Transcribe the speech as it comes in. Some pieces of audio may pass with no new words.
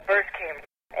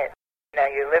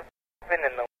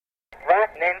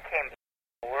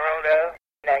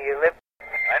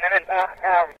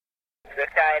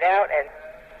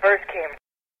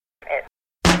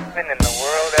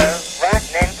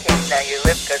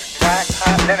cause rock,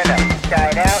 pop, no, no, no.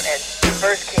 Died out and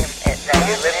first came and now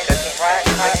you live cause rock,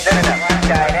 pop, no, no, no.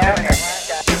 Died out and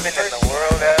been in the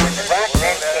world of rock,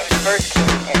 then came first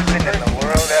came and been in the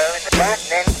world of rock,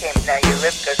 then came now you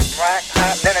live cause rock,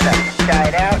 pop, no, no, no.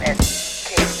 Died out and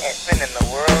came and been in the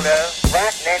world of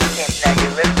rock, then came now you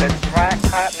live cause rock,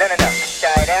 pop, no, no, no.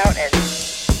 Died out and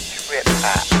trip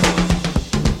hop.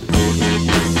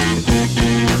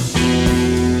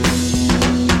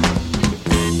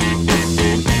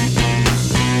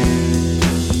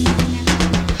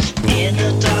 In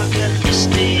a dark and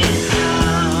misty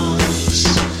house,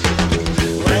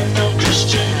 where no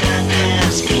Christian man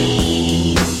has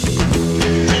been,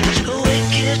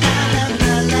 wicked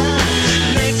Annabella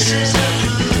mixes a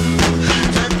brew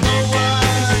that no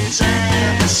one's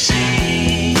ever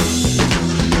seen.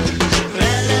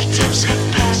 Relatives have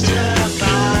passed her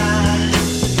by,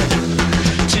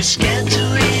 too scared to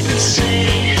even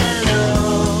say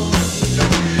hello.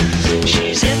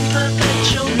 She's in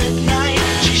perpetual midnight.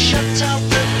 She shuts out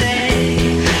the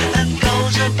day and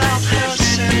goes about her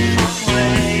sinful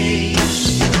ways.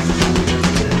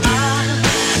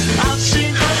 I've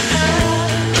seen her hair,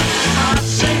 I've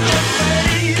seen her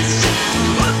face,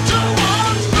 but no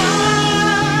one's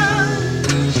mine.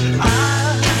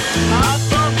 I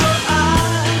thought her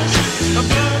eyes are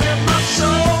burning my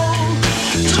soul,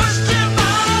 twisting my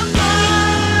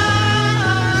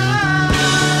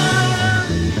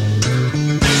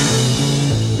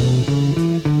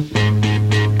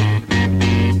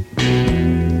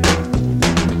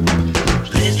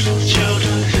Little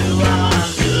children who are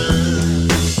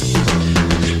good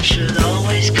should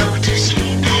always go to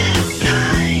sleep at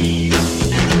night,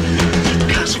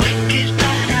 'cause wicked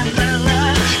Annabella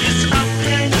is up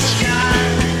in the sky,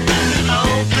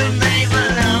 hoping they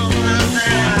will open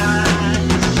their eyes.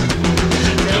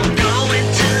 They'll go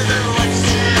into the woods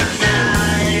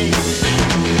tonight,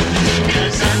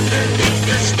 'cause underneath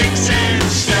the sticks and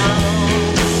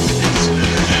stones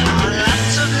are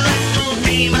lots of little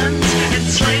demons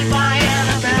enslaved by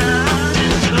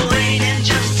Annabelle, waiting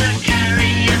just to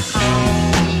carry you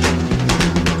home.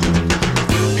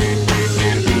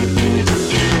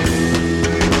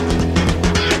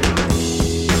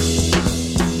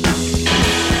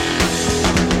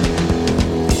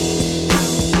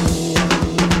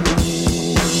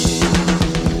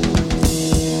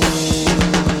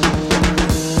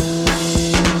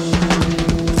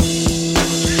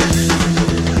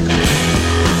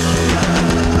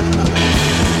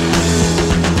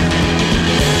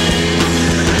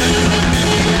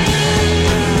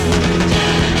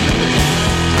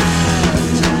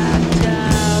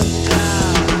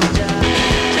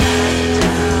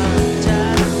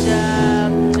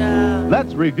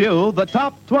 Let's review the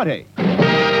top 20.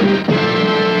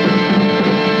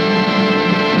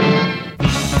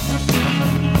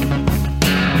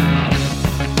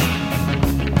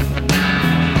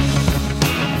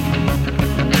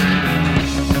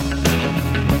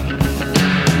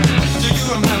 Do you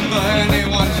remember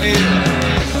anyone here?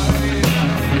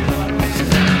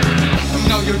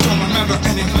 No, you don't remember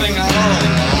anything at all.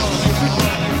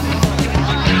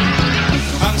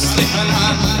 I'm sleeping,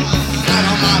 I'm flat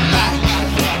on my back.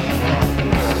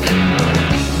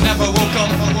 Never woke up,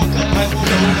 let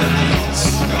go of the beats.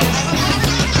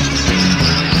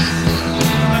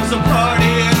 There's a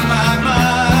party in my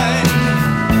mind,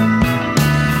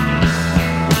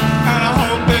 and I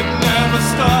hope it never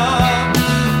stops.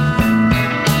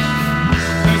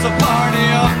 There's a party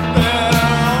up there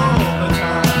all the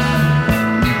time.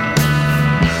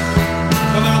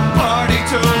 They'll party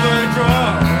till they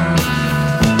drop.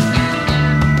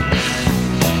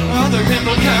 Other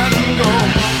people can go.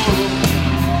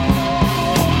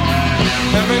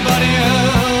 Everybody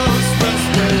else must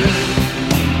stay.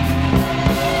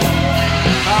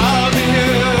 I'll be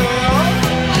here all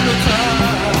the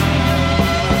time.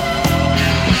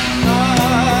 I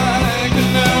can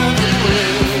never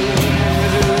quit.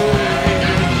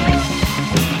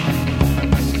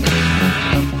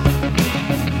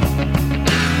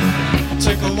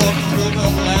 Take a walk through the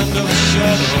land of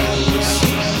shadows.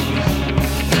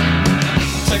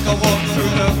 Take a walk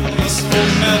through the peaceful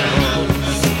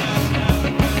meadows.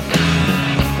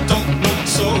 Don't look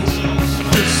so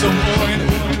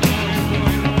disappointed.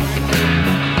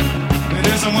 It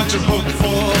isn't what you hoped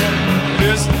for. It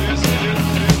isn't.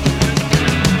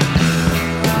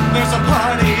 There's a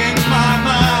party in my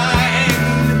mind,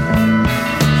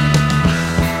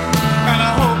 and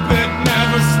I hope it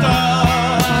never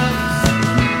stops.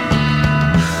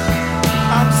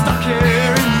 I'm stuck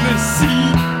here in this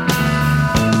seat.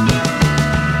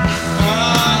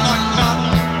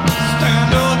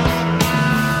 Stand up.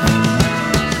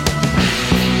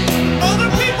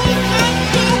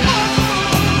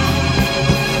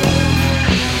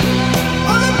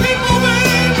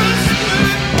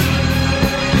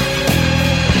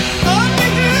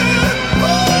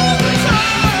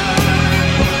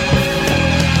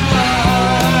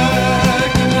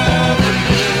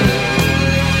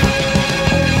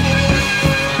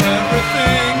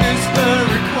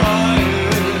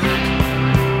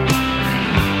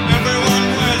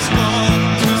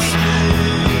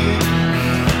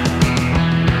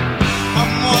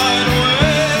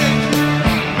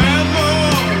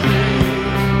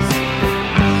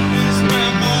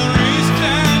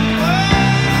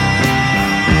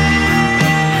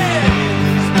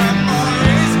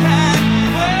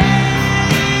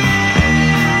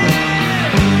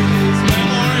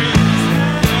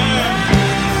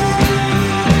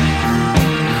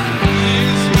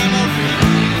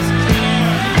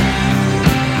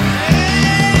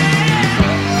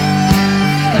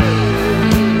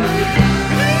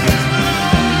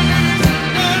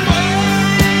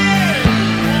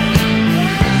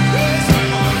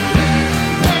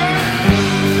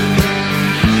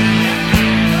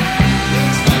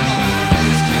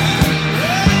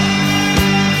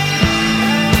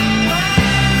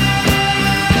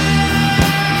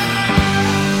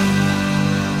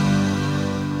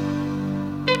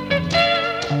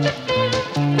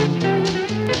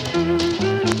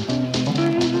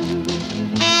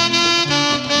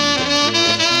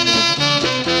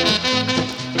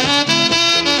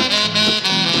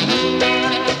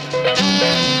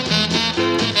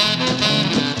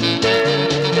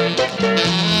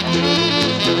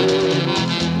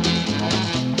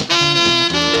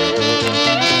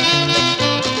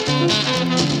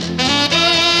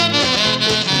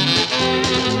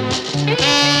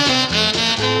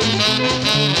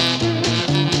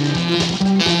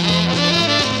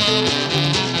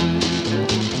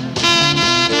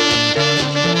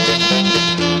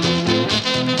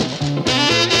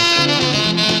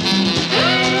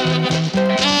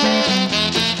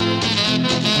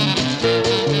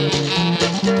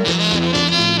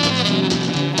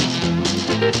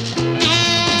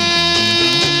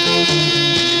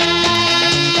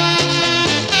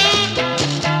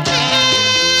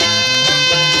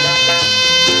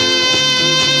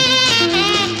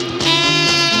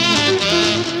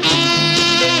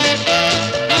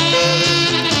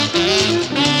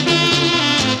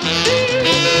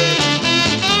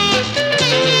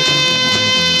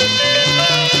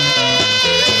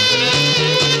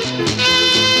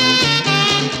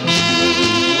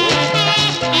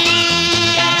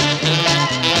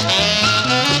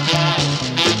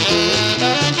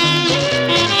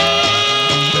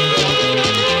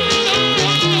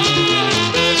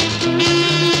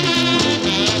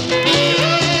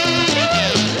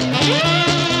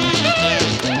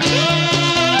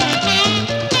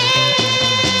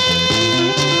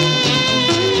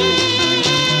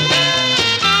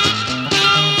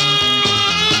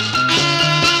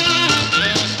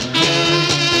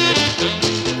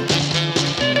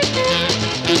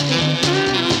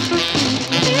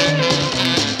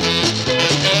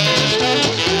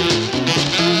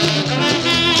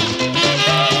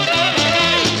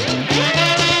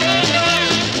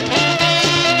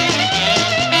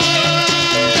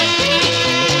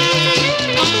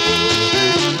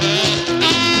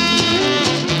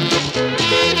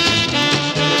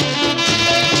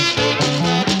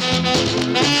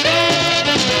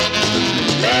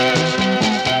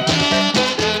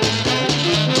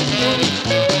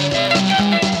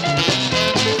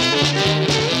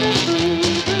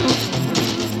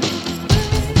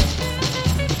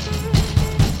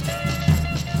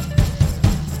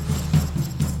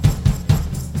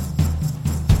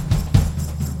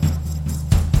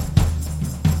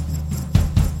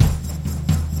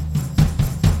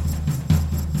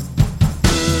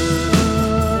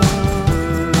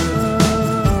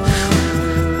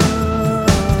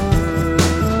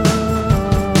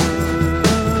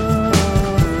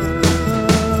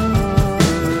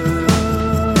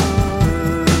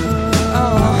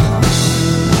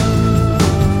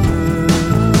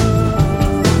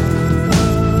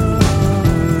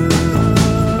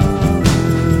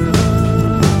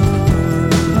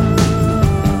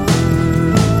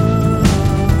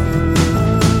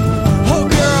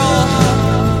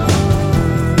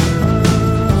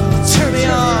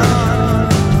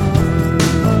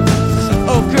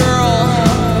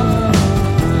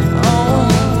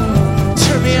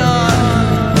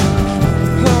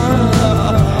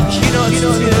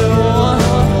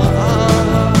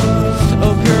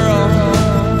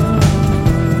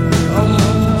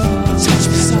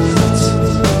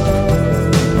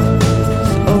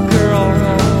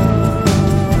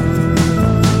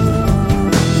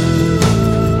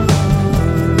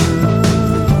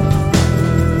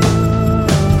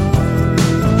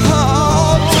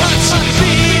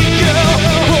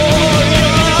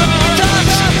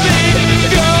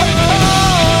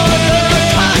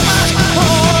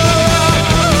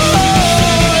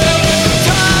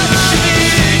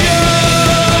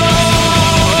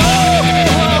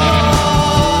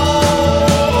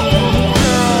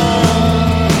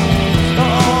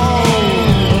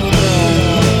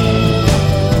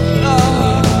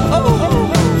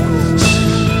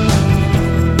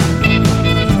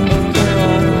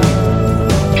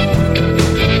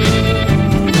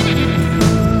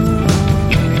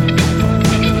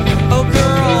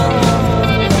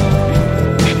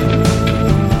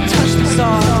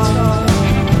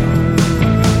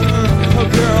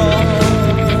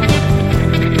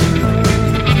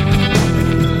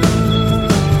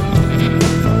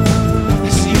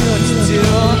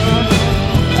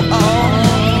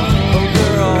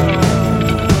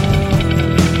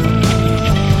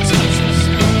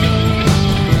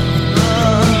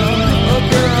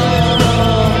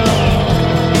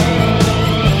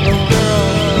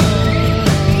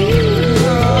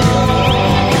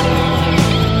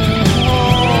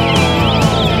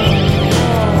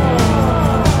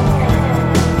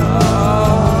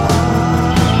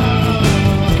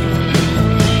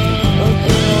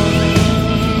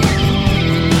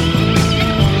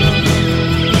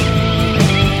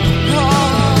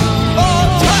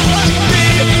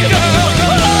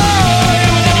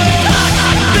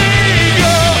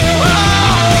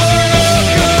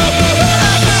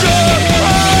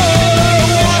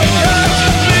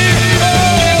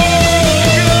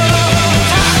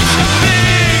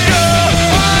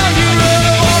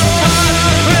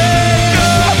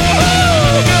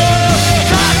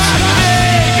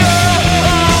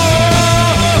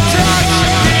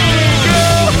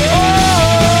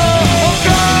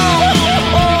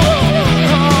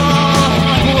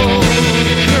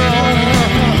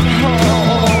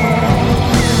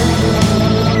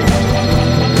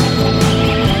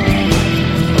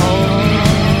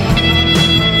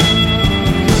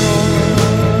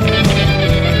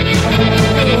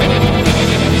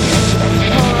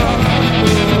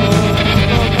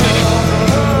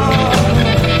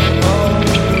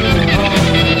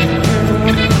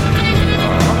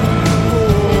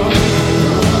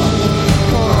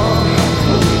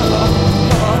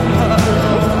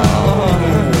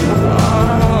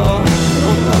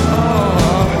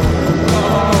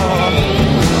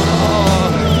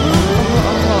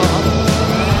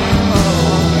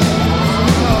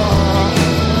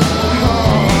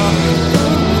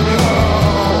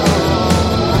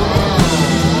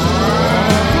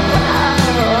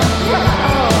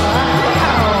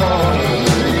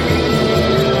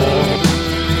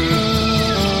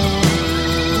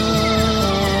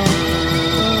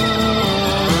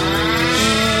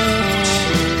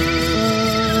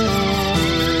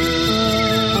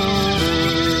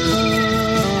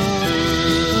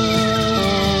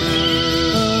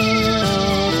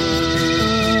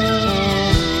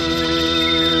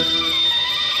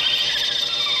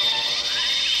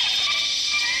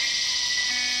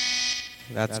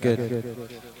 good.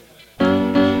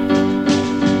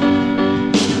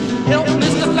 Help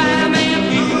Mr. Fireman,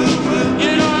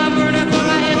 you know I'm burning for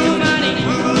my head to money.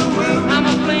 I'm a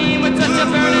flame with such a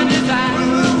burning desire.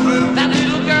 That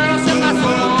little girl set my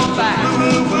soul on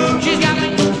fire. She's got me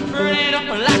burning up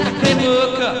like a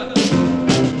paper cup.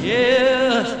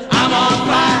 Yes, I'm on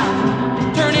fire,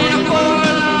 turning a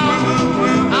coil on.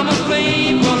 I'm a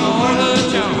flame from all her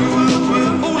charms.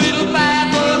 Oh, little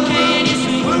firebug, can you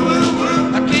see?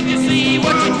 Can't you see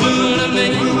what you're doing to me?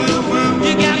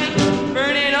 You got me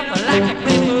burning up like a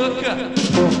paper cup.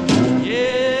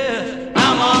 Yeah,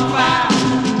 I'm on fire.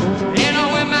 And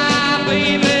when my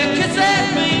baby kisses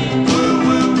me,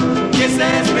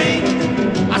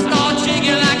 I start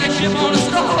shaking like a ship on a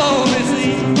stormy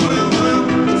sea.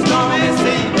 Stormy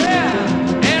sea.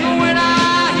 Yeah. And when I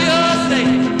hear her say,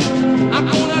 I'm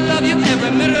gonna love you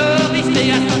every minute of each day,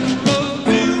 I start to go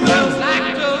through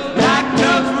like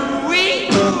doves, ooh-wee.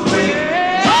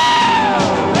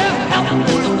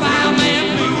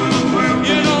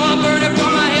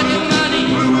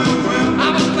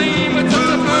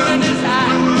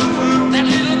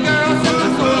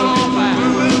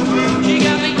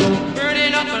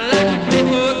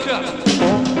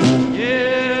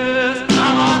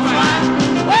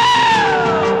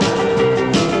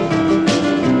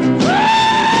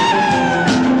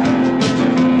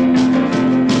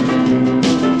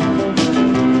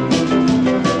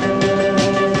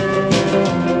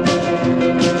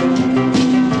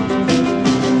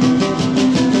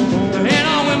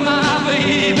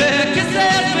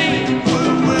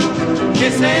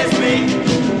 Kisses me,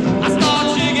 I start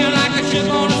shaking like a ship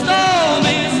on a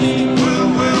stormy sea.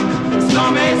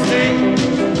 Stormy sea.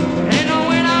 And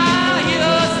when I hear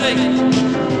her say,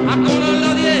 I'm gonna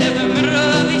love you every minute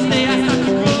of each day, I start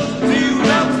to grow to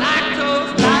love like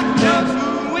doves,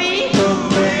 ooh-wee.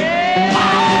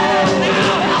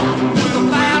 Now, Mr.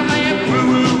 Fireman,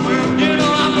 you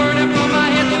know I'm burning from my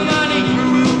head to my knees.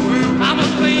 I'm a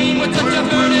flame with such a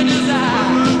burning desire.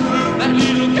 That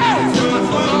little girl set my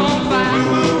soul on fire.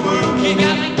 She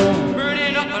got me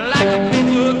burning up like a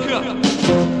paper cup.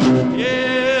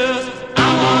 Yes,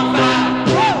 I'm on fire.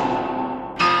 Woo!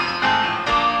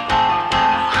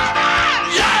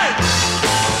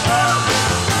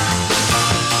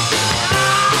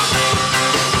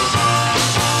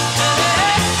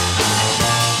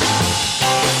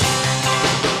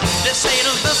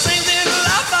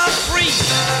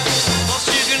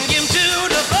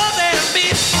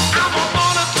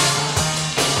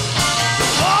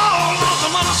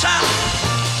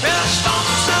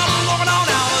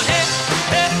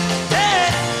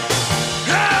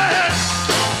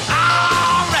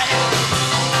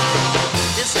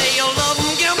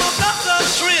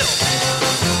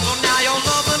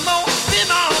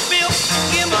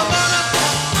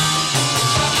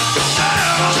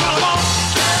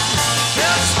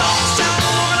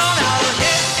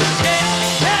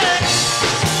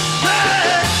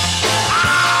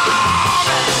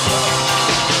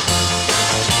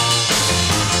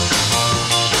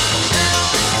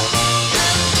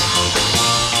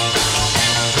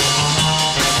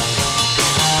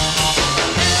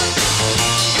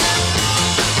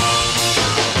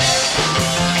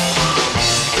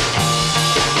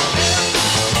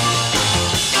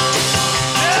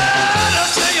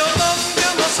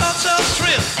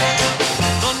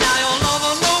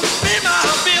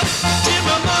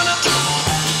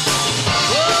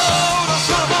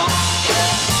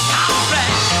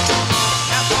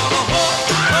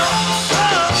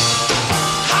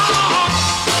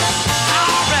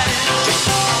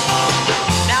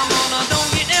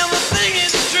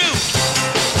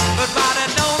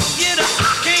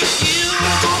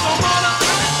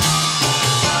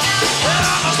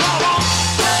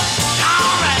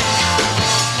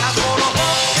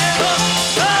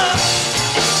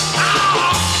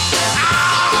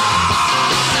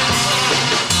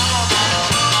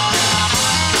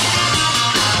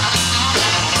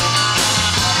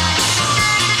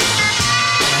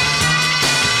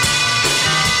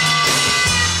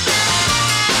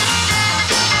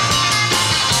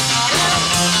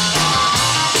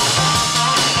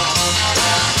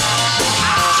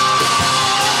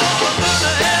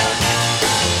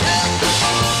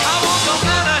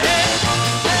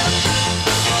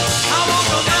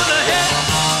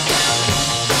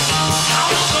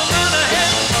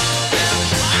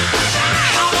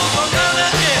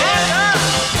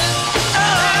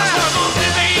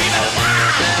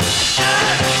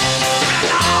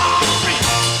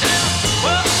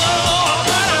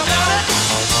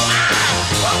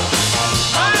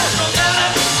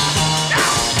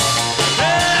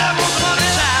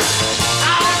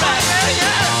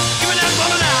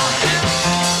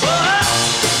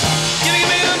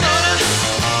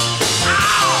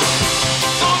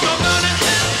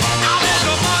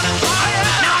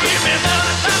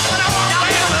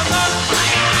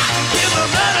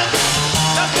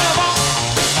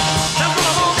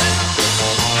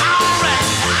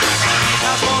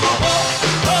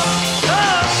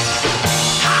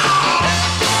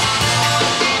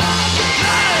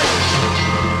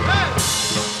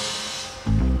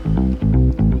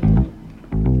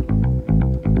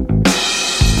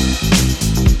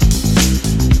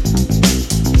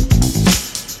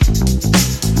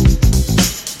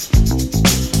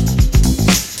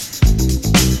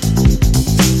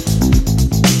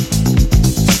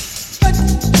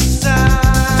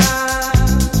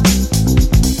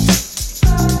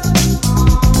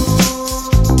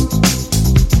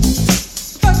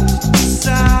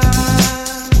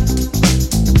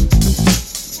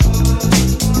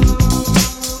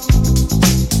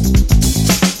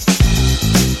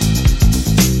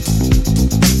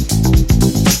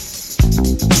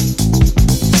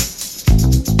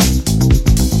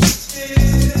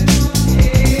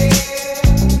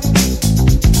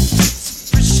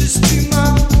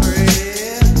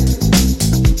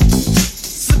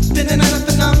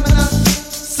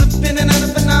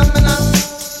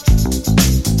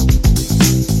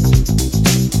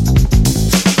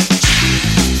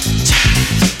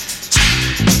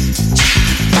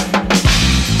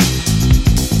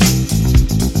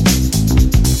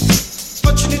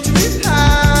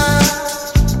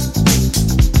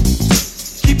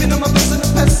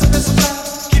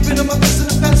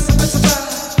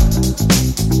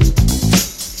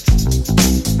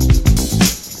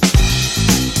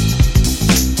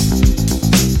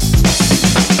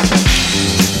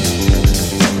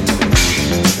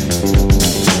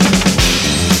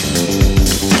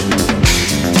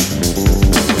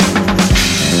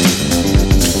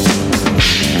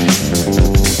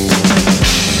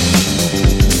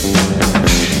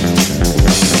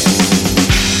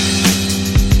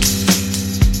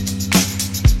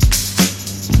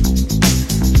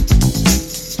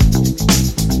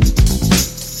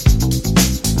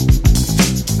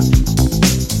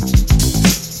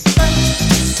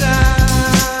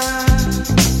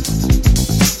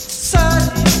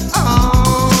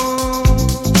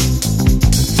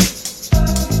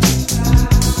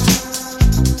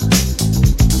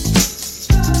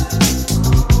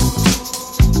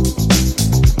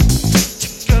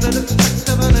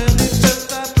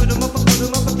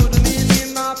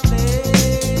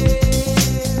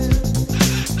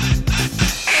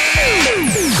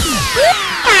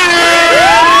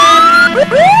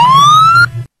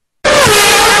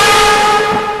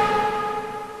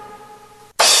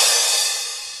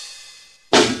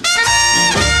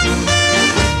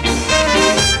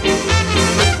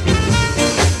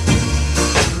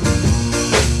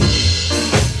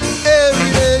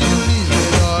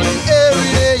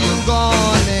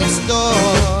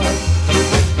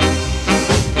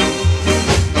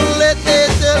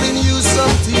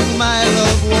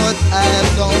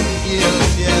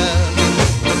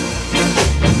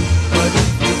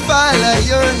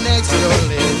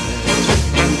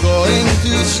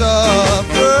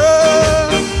 suffer.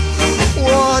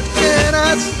 What can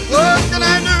I do?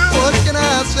 What can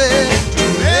I say to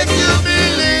make you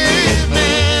believe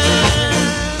me?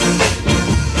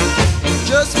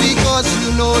 Just because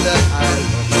you know that I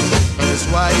love you, that's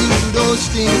why you do those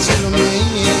things to me.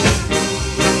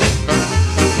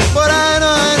 But I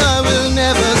know and I will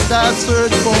never stop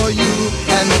search for you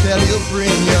until you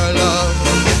bring your love.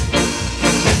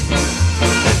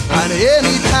 And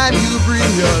anytime you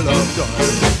bring your love,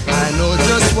 darling, I know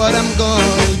just what I'm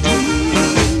gonna do.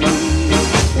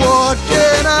 What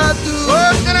can I do?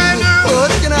 What can I do?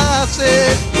 What can I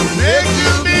say to make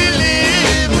you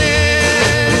believe me?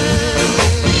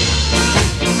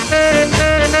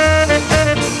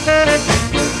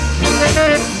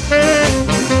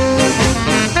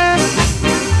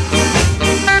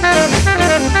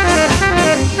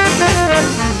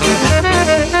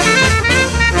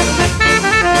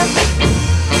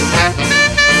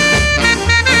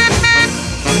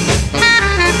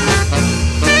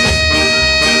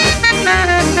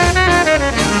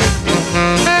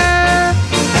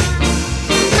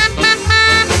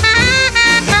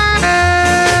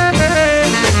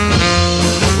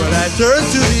 Turn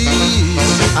to the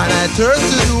east and I turn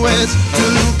to the west to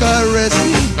look a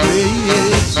resting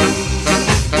place.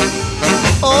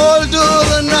 Although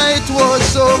the night was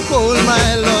so cold, my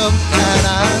love, and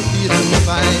I didn't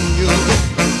find you,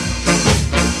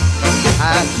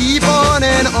 I keep on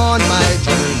and on my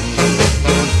journey.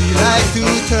 Don't feel like to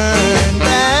turn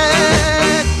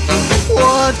back.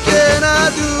 What can I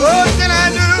do? What can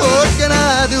I do? What can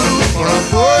I do for a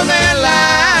poor man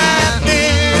like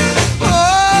me?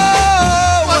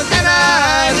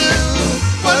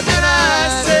 What can I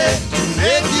say to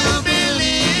make you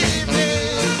believe me?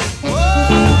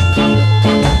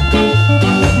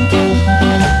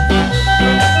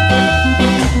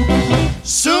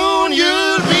 Soon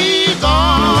you'll be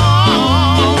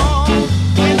gone,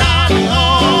 and I'll be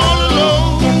all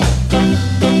alone.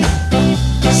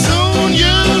 Soon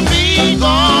you'll be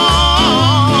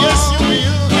gone, yes you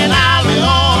will, and I'll be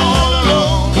all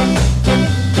alone.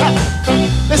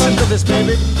 Listen to this,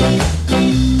 baby.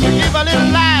 Give a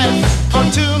little life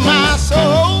unto my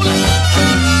soul.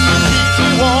 Keep me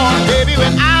warm, baby,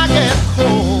 when I get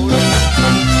cold.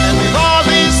 And with all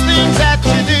these things that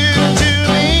you do to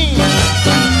me,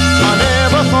 I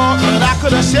never thought that I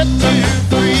could have set you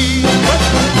free. But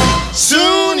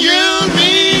soon you'll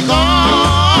be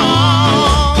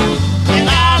gone, and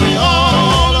I'll be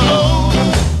all alone.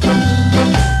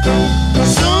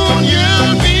 Soon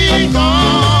you'll be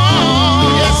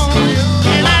gone, yes you will,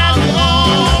 and I'll be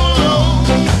all alone.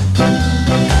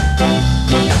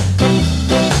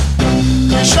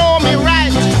 You show me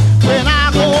right when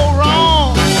I go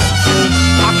wrong.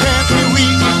 I can't be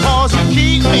weak because you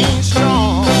keep me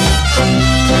strong.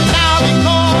 Now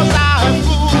because I have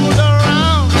fooled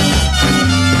around,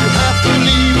 you have to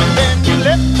leave and then you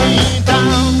let me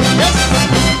down. Yes,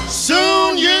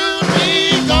 soon you'll be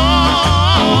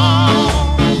gone,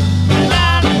 and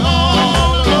I'll be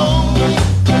all alone.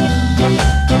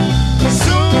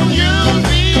 Soon you'll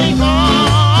be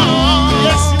gone,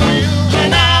 yes you will,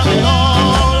 and I'll be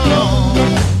all alone.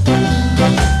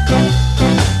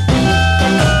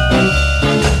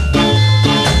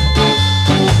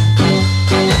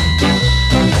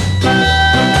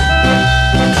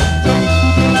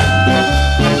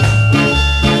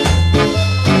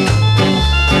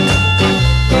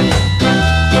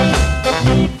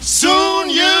 Soon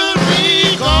you'll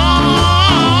be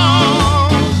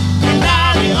gone, and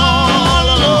I'll be all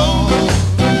alone.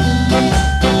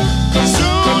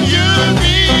 Soon you'll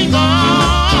be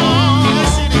gone,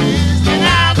 yes it is, and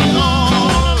I'll be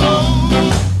all alone.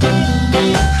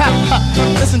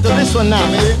 Listen to this one now,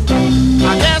 baby. I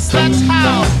guess that's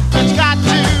how it's got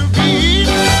to be.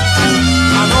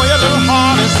 I know your little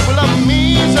heart is full of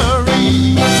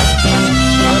misery,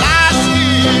 but I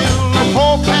still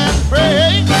hope and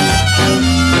pray that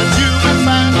you will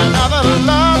find another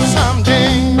love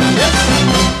someday. Yes,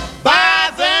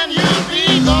 by then you'll be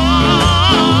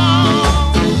gone,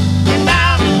 and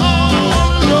I'll be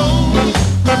all alone.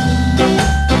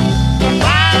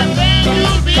 By then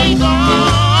you'll be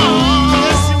gone,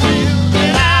 yes you will,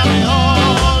 and I'll be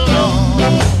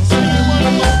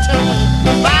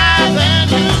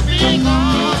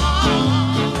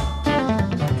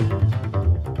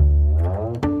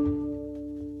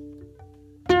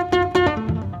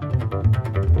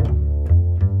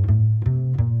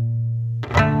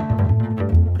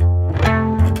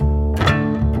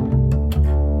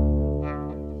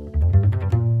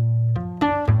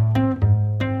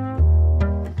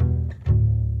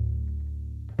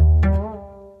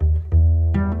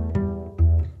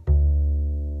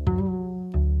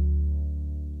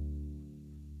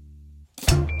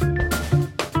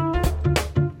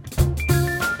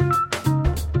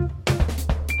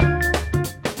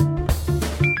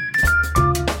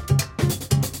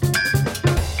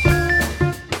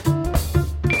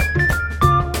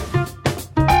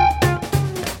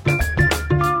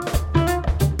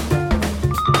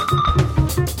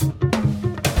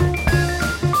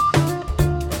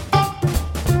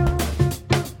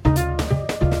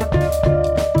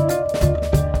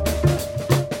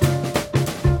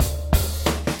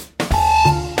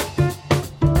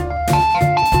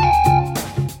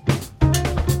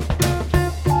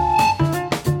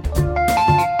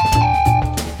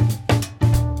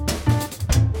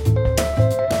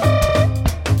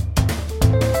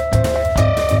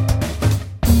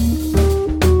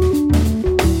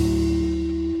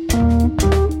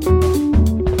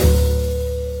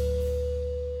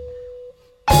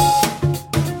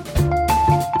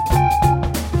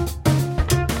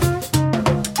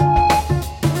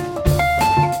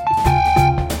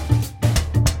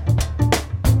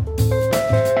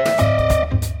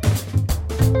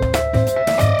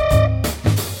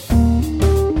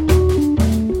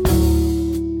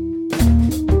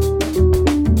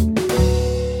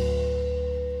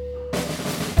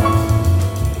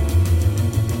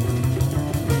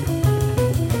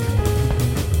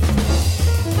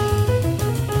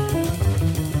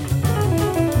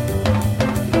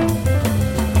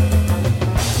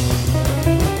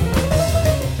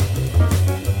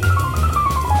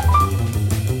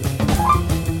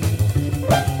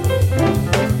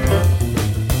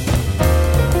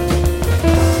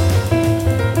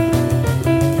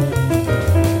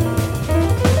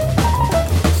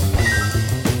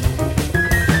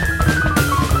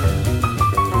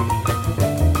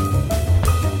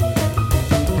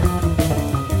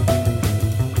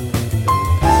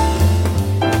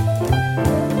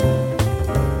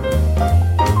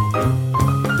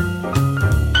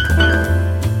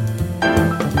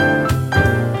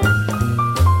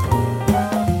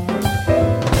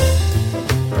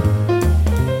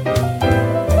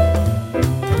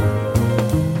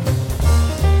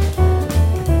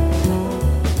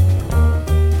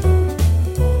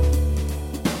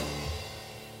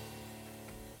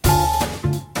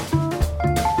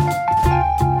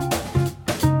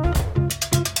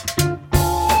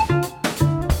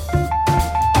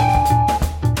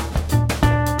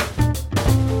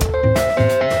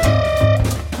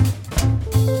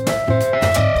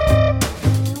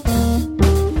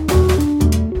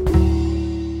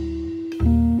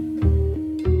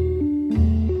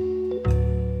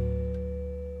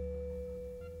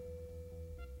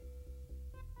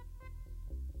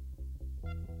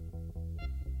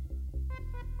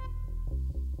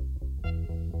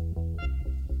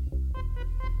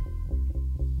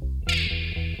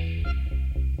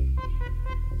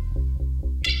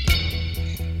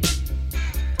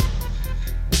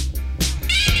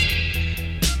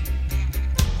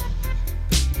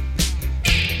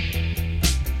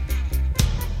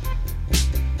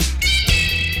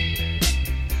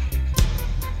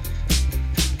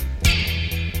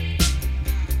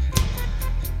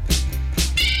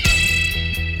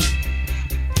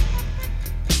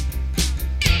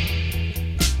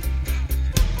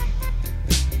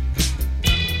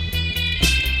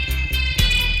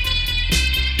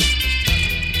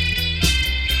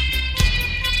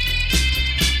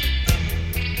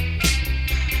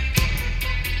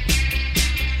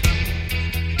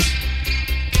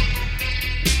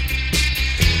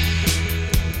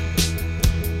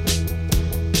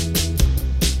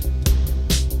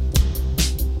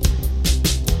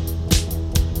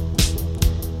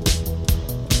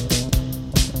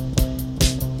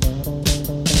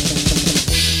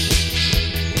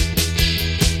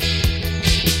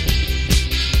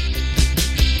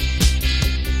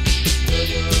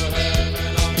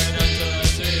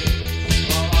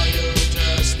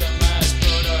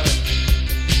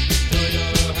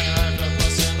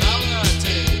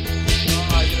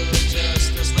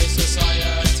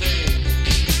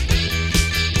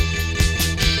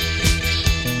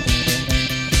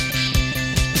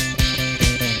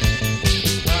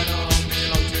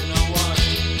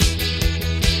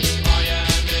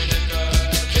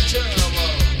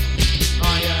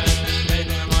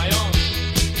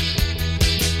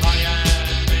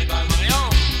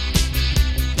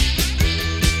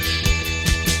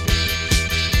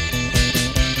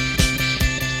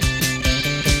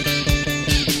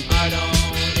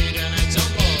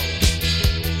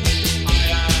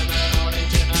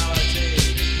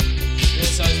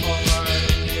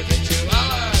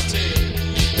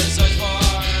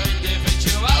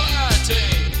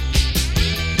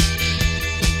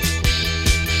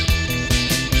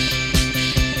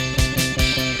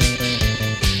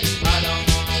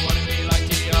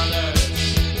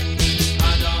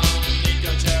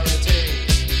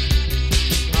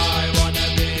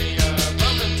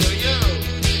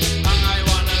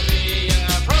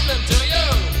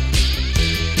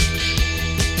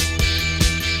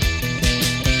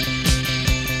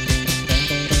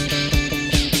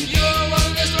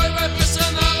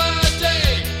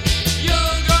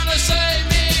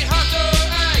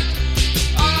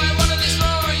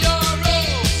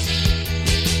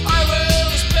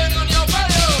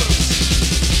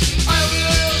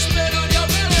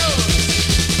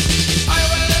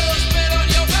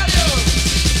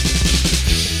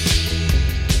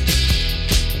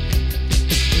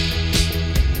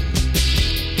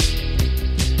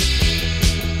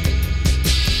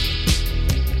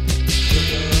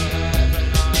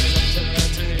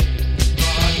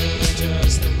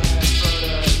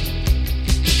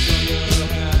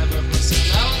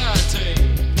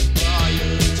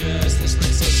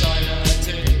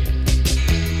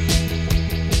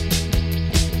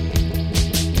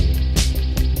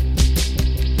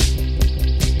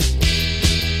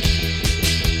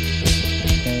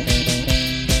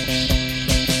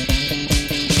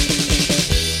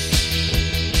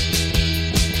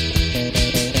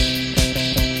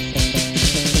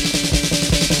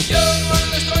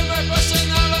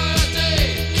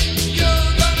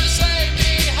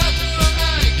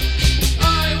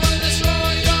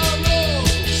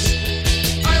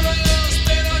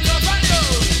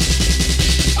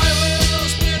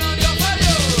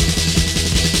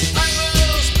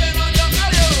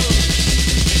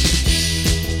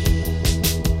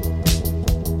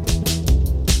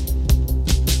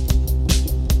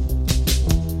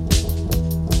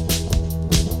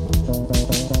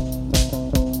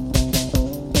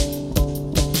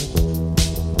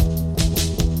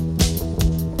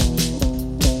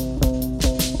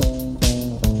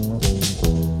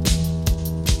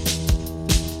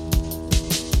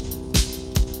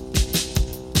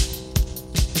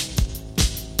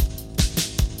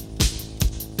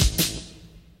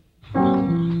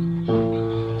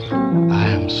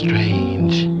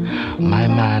My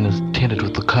mind is tinted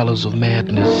with the colors of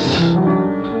madness.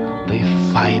 They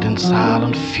fight in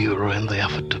silent fury in the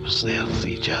effort to possess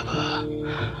each other.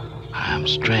 I am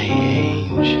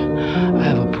strange. I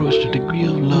have approached a degree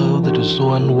of love that is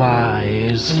so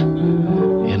unwise.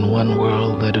 In one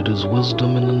world that it is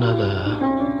wisdom in another.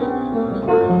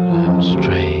 I am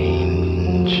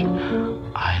strange.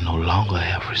 I no longer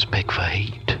have respect for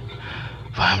hate,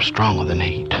 for I am stronger than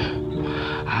hate.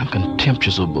 I am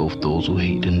contemptuous of both those who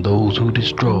hate and those who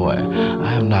destroy.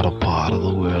 I am not a part of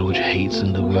the world which hates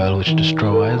and the world which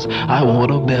destroys. I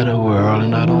want a better world,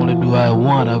 and not only do I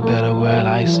want a better world,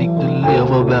 I seek to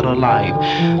live a better life,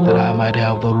 that I might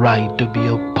have the right to be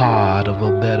a part of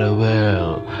a better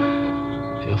world.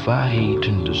 If I hate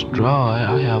and destroy,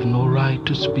 I have no right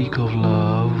to speak of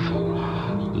love.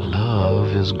 Love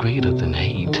is greater than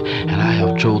hate, and I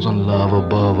have chosen love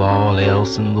above all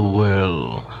else in the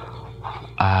world.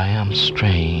 I am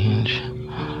strange.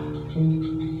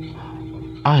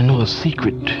 I know a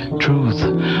secret truth.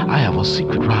 I have a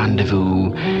secret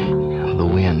rendezvous. The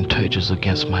wind touches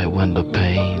against my window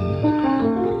pane.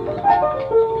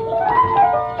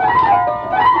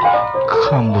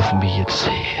 Come with me, it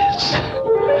says.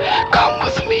 Come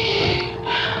with me.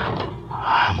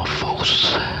 I'm a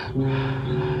force.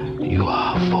 You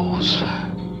are a force.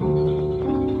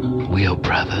 We are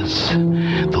brothers.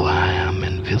 Though I am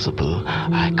invisible,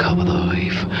 I cover the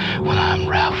earth. When I'm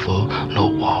wrathful, no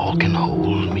wall can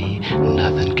hold me.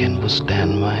 Nothing can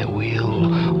withstand my will.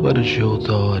 What is your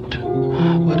thought?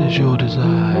 What is your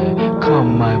desire?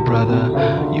 Come, my brother.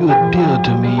 You are dear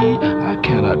to me. I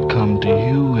cannot come to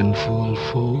you in full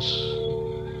force,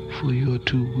 for you are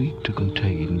too weak to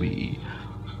contain me.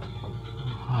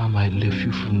 I might lift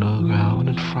you from the ground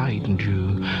and frighten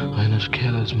you. In this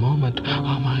careless moment,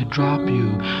 I might drop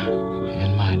you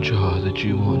in my jaws that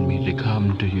you want me to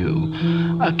come to you.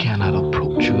 I cannot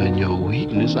approach you in your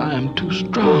weakness. I am too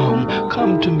strong.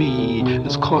 Come to me,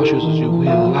 as cautious as you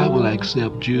will. I will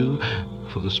accept you.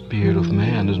 For the spirit of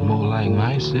man is more like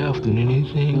myself than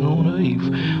anything on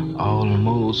earth.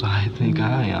 Almost I think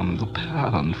I am the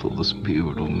pattern for the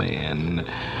spirit of man.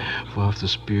 For if the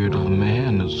spirit of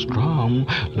man is strong,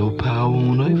 no power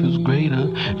on earth is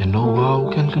greater, and no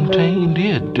wall can contain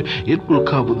it. It will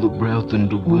cover the breadth and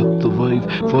the width of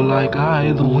earth, for like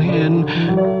I, the wind,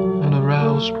 an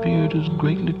aroused spirit is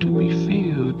greatly to be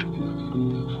feared.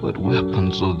 What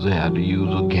weapons are there to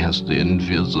use against the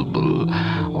invisible?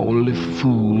 Only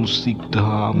fools seek to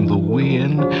harm the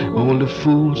wind. Only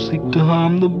fools seek to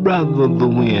harm the brother of the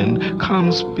wind.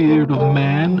 Come, spirit of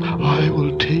man, I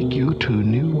will take you to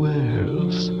new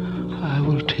worlds. I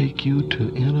will take you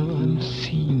to inner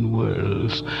unseen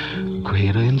worlds,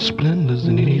 greater in splendors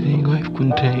than anything earth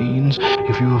contains.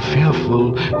 If you are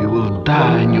fearful, you will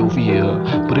die in your fear.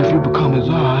 But if you become as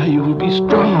I, you will be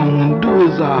strong and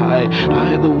do as I.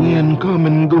 I, the wind, come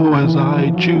and go as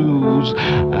I choose,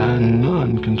 and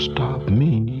none can stop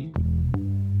me.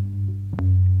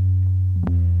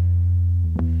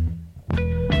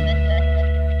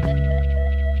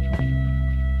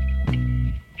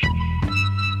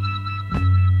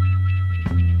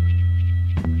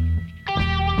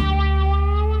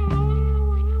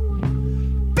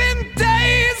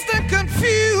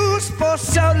 For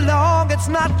so long it's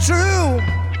not true.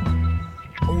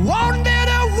 Wanted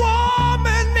a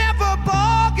woman, never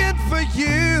bargained for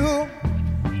you.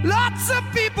 Lots of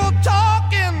people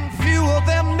talking, few of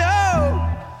them know.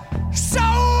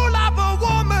 Soul of a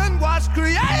woman was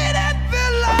created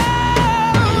below.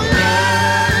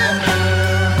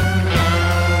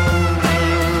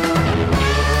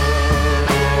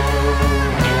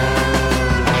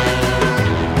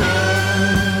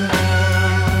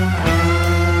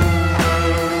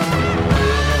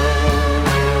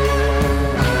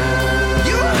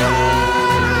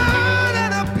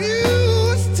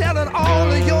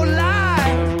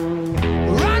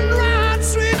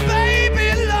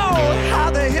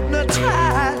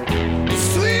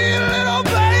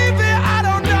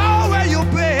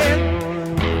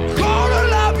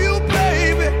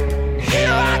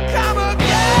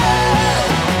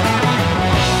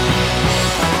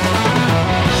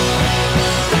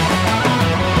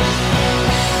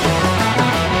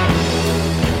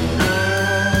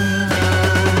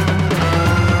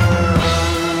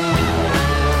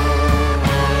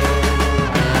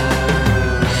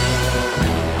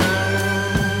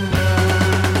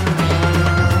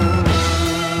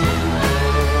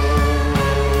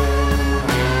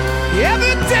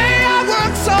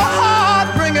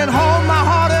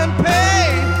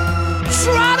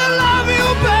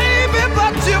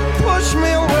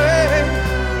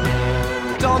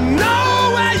 Don't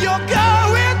know where you're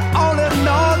going, only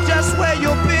know just where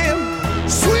you've been.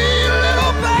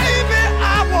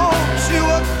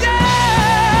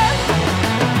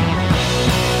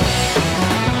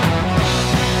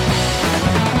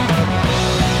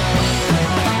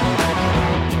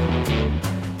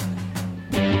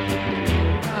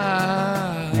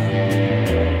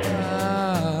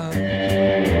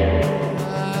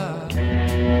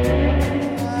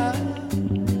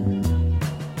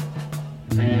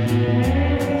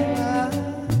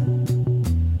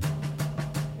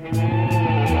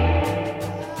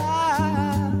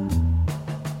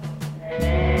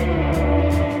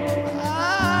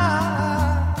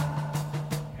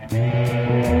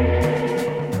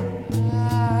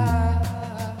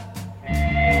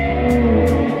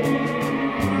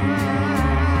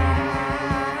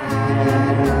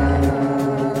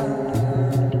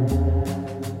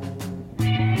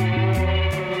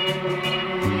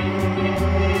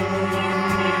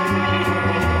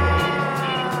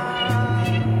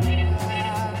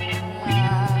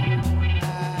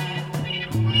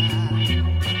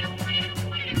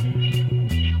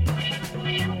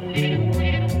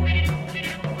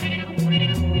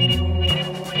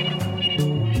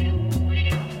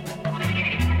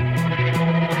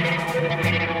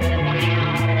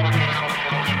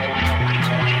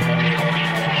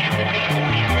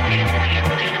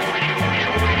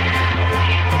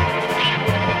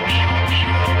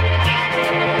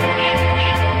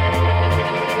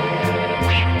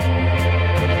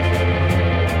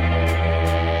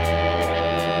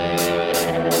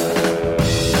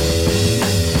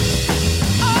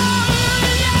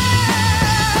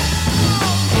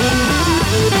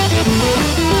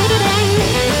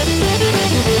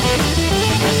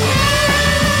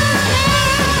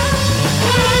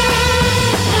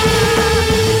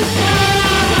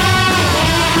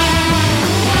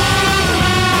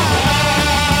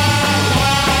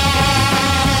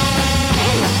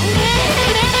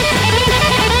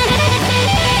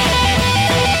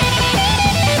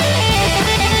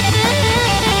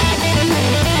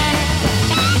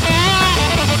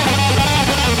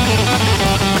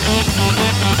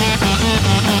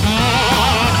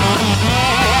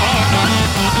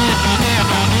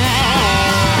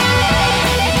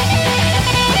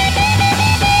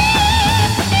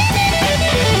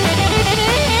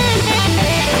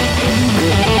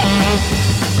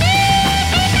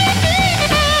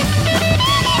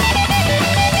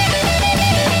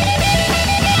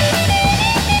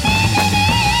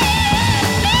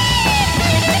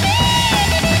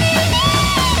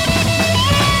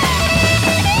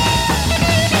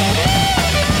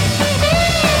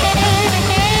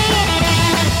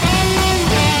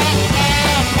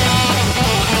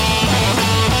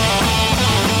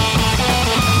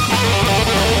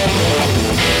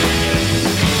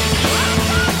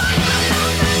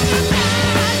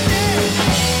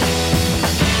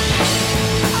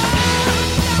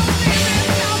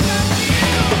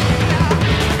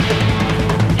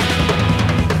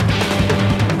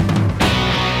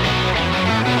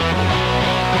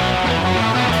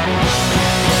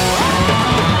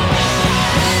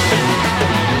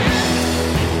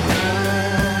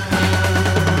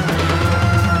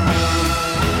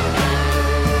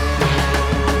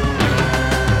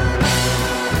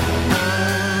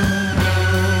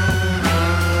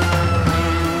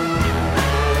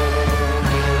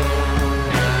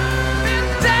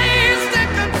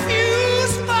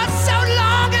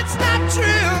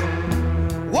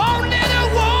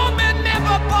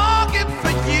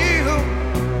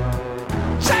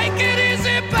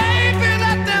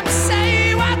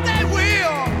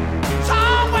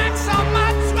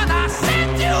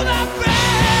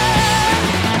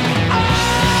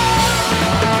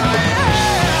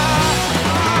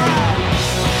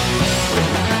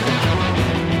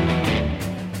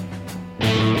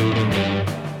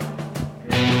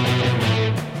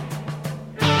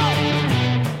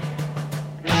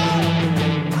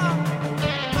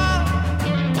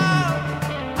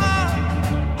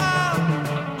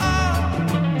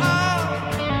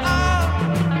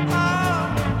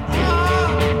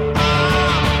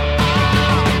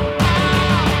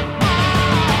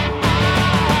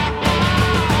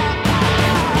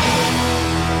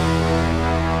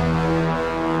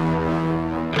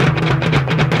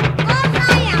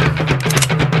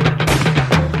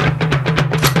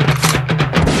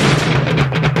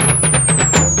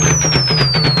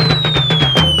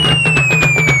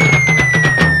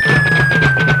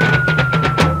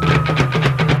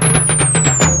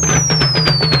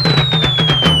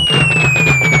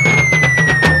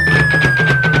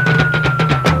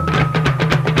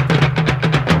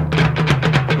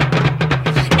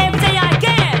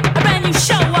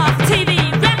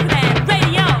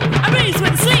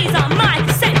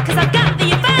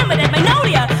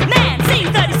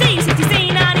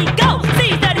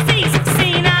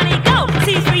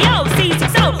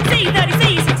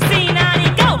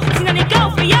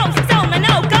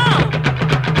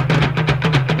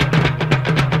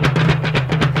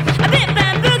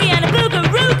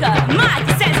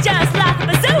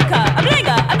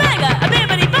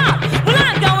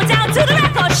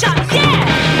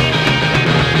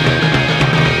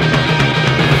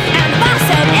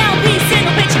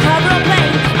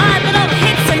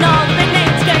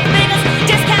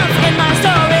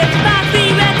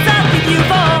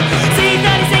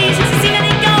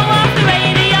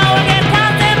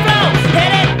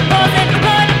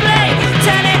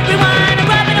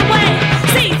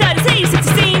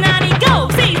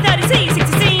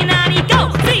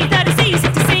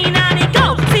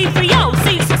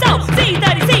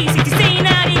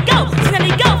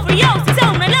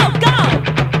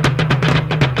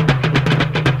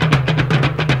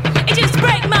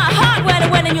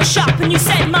 and you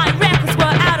said my records were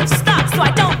out of stock, so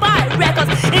I don't buy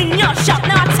records in your shop.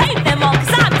 Now I tell